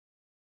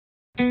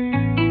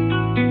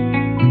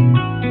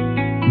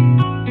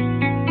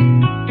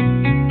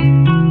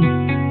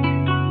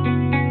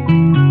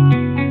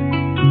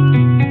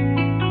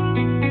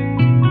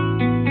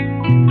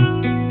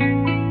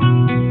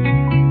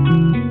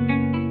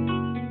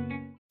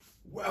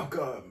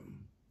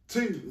Welcome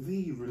to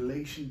the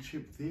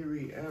relationship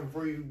theory,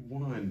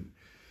 everyone.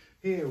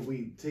 Here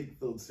we take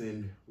thoughts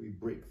in, we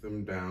break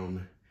them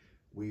down,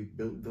 we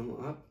build them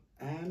up,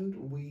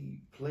 and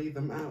we play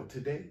them out.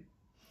 Today,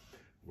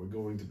 we're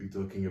going to be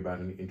talking about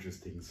an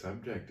interesting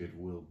subject. It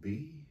will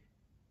be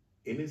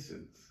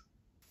innocence.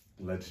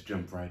 Let's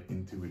jump right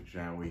into it,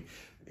 shall we?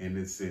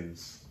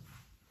 Innocence.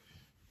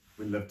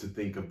 We love to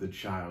think of the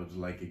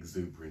childlike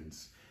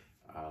exuberance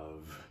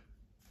of,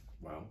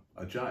 well,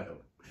 a child.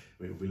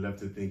 We love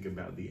to think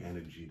about the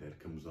energy that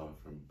comes off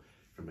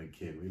from a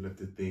kid. We love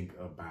to think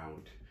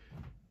about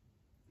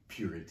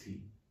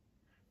purity.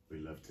 We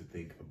love to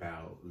think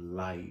about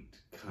light,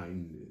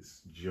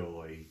 kindness,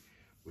 joy.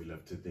 We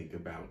love to think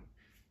about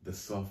the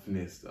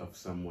softness of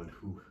someone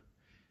who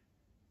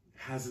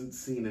hasn't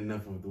seen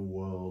enough of the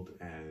world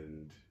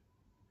and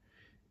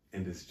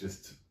is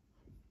just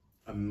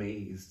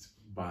amazed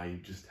by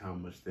just how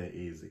much there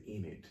is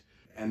in it.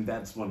 And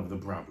that's one of the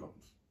problems.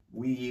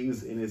 We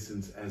use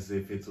innocence as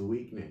if it's a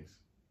weakness.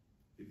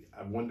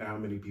 I wonder how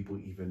many people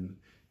even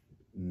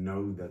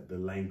know that the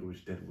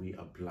language that we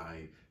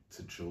apply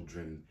to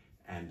children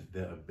and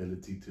their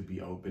ability to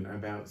be open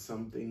about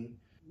something,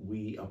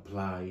 we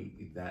apply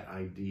that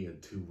idea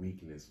to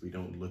weakness. We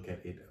don't look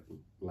at it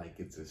like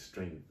it's a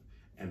strength.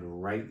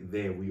 And right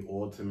there, we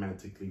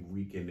automatically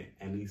weaken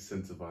any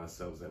sense of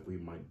ourselves that we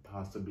might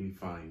possibly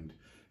find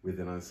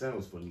within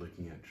ourselves when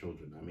looking at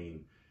children. I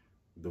mean,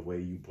 the way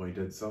you point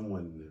at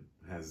someone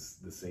has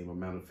the same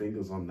amount of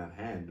fingers on that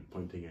hand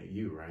pointing at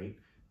you, right?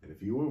 And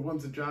if you were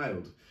once a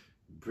child,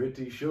 I'm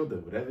pretty sure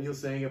that whatever you're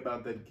saying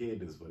about that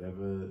kid is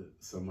whatever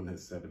someone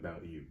has said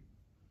about you.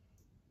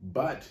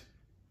 But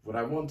what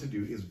I want to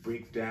do is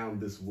break down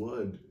this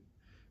word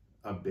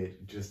a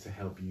bit just to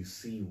help you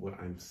see what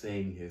I'm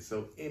saying here.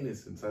 So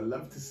innocence, I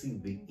love to see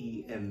the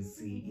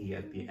E-N-C-E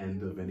at the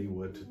end of any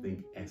word to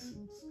think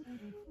essence.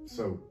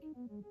 So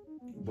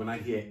when I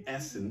hear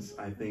essence,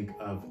 I think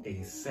of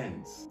a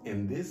sense.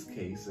 In this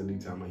case,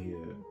 anytime I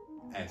hear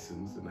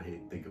essence and I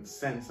think of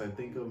sense, I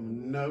think of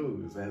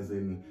nose, as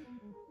in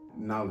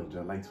knowledge.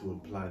 I like to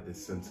apply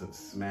this sense of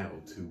smell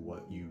to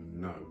what you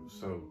know.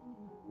 So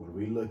when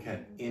we look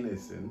at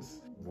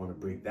innocence, we want to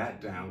break that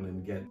down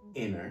and get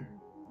inner.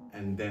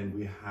 And then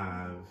we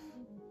have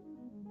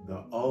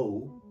the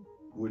O,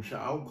 which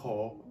I'll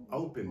call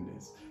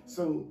openness.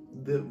 So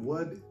the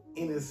word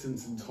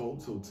innocence in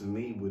total to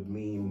me would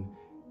mean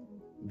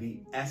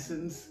the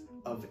essence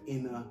of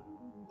inner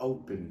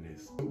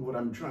openness. What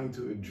I'm trying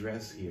to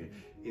address here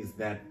is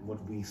that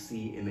what we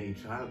see in a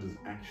child is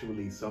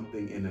actually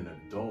something in an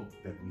adult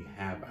that we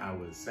have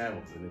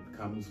ourselves, and it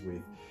comes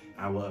with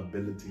our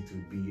ability to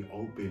be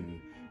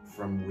open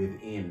from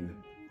within,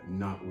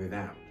 not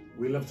without.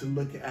 We love to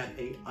look at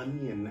an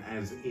onion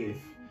as if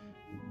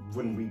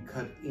when we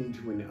cut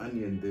into an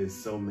onion, there's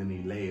so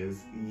many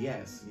layers.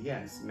 Yes.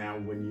 Now,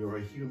 when you're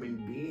a human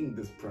being,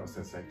 this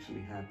process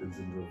actually happens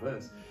in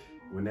reverse.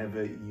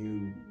 Whenever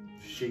you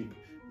shape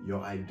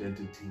your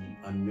identity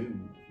anew,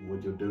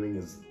 what you're doing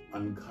is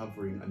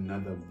uncovering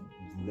another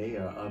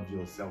layer of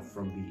yourself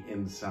from the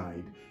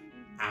inside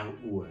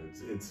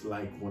outwards. It's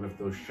like one of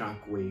those shock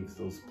waves,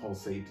 those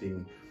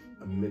pulsating,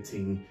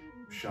 emitting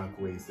shock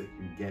waves that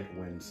you get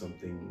when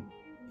something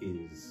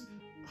is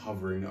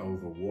hovering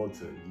over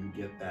water. You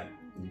get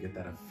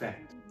that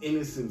effect.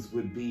 Innocence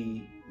would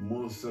be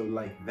more so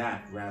like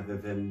that, rather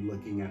than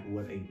looking at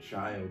what a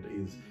child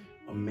is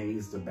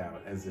amazed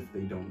about as if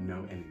they don't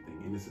know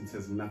anything. Innocence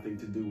has nothing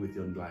to do with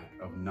your lack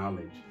of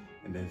knowledge,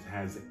 and it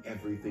has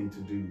everything to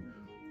do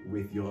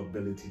with your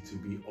ability to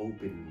be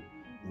open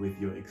with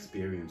your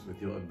experience, with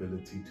your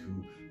ability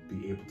to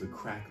be able to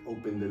crack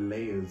open the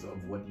layers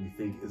of what you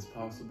think is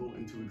possible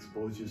and to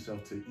expose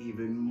yourself to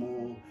even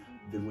more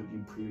than what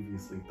you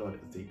previously thought.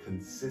 It's a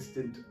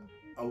consistent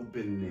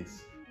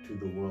openness to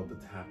the world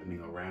that's happening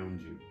around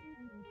you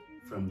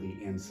from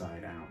the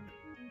inside out.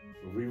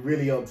 We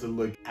really ought to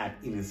look at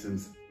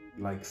innocence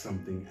like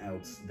something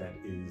else that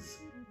is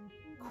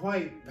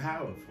quite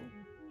powerful,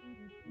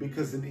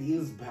 because it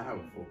is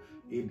powerful.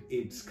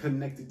 It's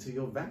connected to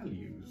your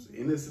values.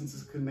 Innocence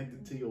is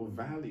connected to your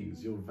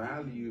values. Your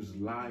values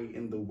lie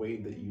in the way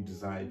that you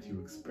desire to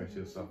express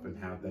yourself and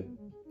how that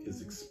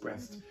is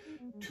expressed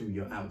to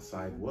your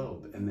outside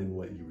world, and then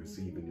what you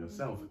receive in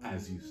yourself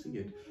as you see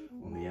it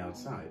on the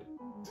outside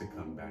to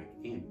come back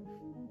in.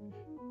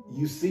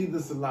 You see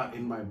this a lot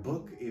in my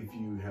book. If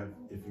you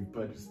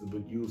purchased the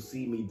book, you'll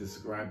see me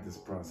describe this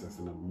process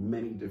in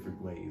many different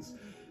ways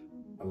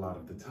a lot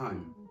of the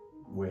time,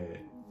 where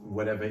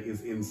whatever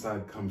is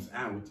inside comes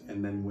out,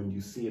 and then when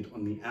you see it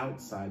on the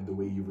outside, the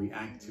way you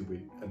react to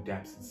it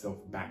adapts itself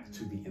back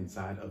to the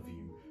inside of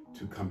you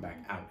to come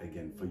back out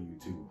again for you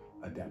to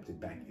adapt it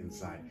back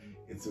inside.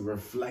 It's a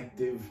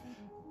reflective,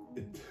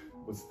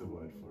 what's the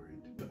word for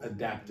it?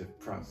 Adaptive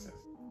process.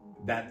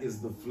 That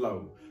is the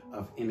flow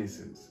of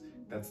innocence.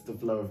 That's the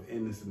flow of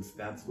innocence.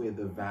 That's where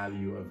the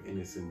value of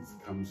innocence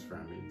comes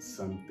from. It's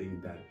something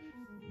that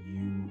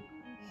you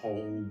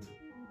hold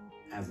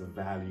as a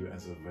value,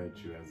 as a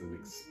virtue, as an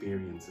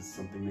experience, as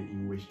something that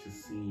you wish to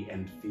see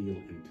and feel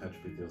in touch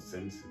with your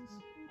senses.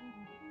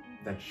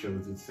 That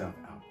shows itself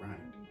outright.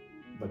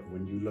 But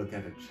when you look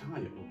at a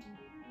child,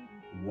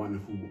 one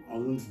who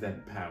owns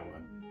that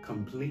power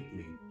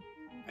completely,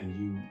 and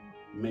you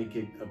make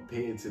it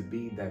appear to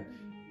be that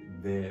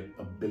their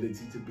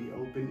ability to be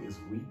open is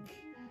weak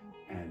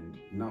and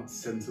not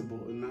sensible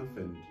enough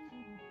and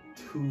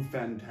too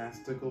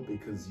fantastical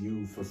because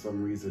you, for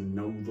some reason,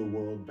 know the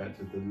world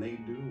better than they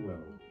do, well,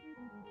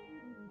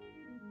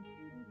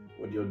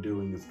 what you're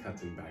doing is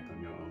cutting back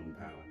on your own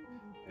power.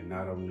 And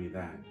not only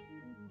that,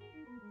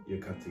 you're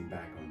cutting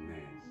back on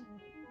theirs.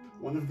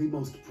 One of the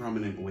most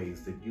prominent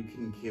ways that you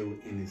can kill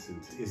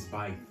innocence is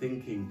by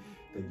thinking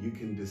that you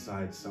can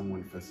decide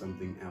someone for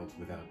something else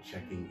without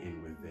checking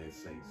in with their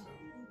say-so.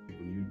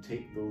 When you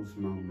take those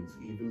moments,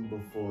 even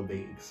before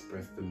they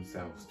express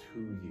themselves to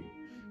you,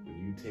 when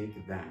you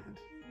take that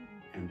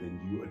and then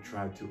you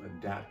try to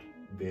adapt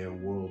their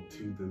world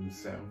to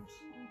themselves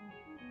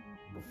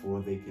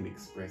before they can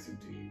express it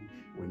to you,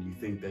 when you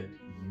think that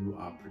you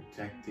are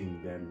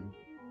protecting them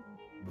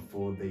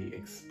before they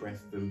express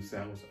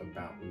themselves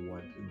about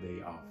what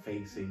they are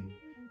facing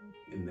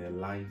in their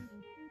life,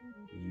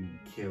 you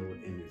kill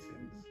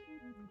innocence.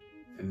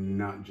 And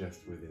not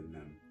just within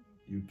them,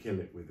 you kill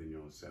it within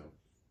yourself.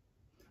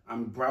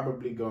 I'm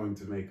probably going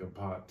to make a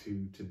part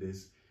 2 to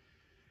this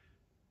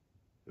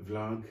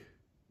vlog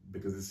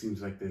because it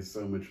seems like there's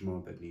so much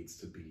more that needs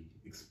to be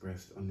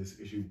expressed on this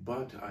issue,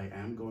 but I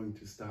am going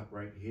to stop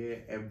right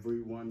here.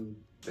 Everyone,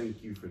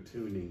 thank you for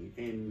tuning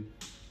in.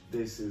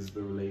 This is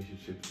The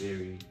Relationship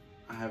Theory.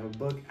 I have a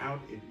book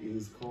out. It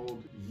is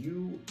called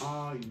You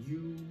Are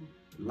You,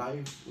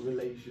 Life,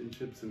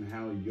 Relationships, and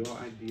How Your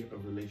Idea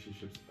of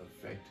Relationships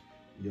Affect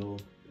Your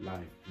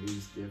Life.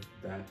 Please give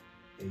that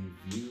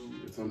a view.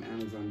 It's on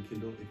Amazon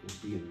Kindle. It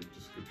will be in the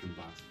description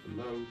box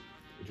below.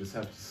 You just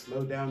have to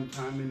slow down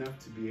time enough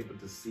to be able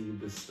to see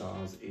the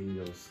stars in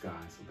your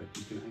sky so that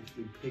you can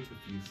actually pick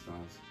a few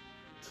stars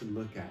to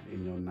look at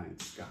in your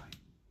night sky.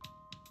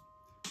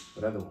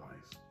 But otherwise,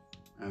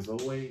 as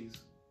always,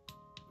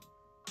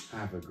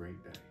 have a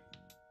great day.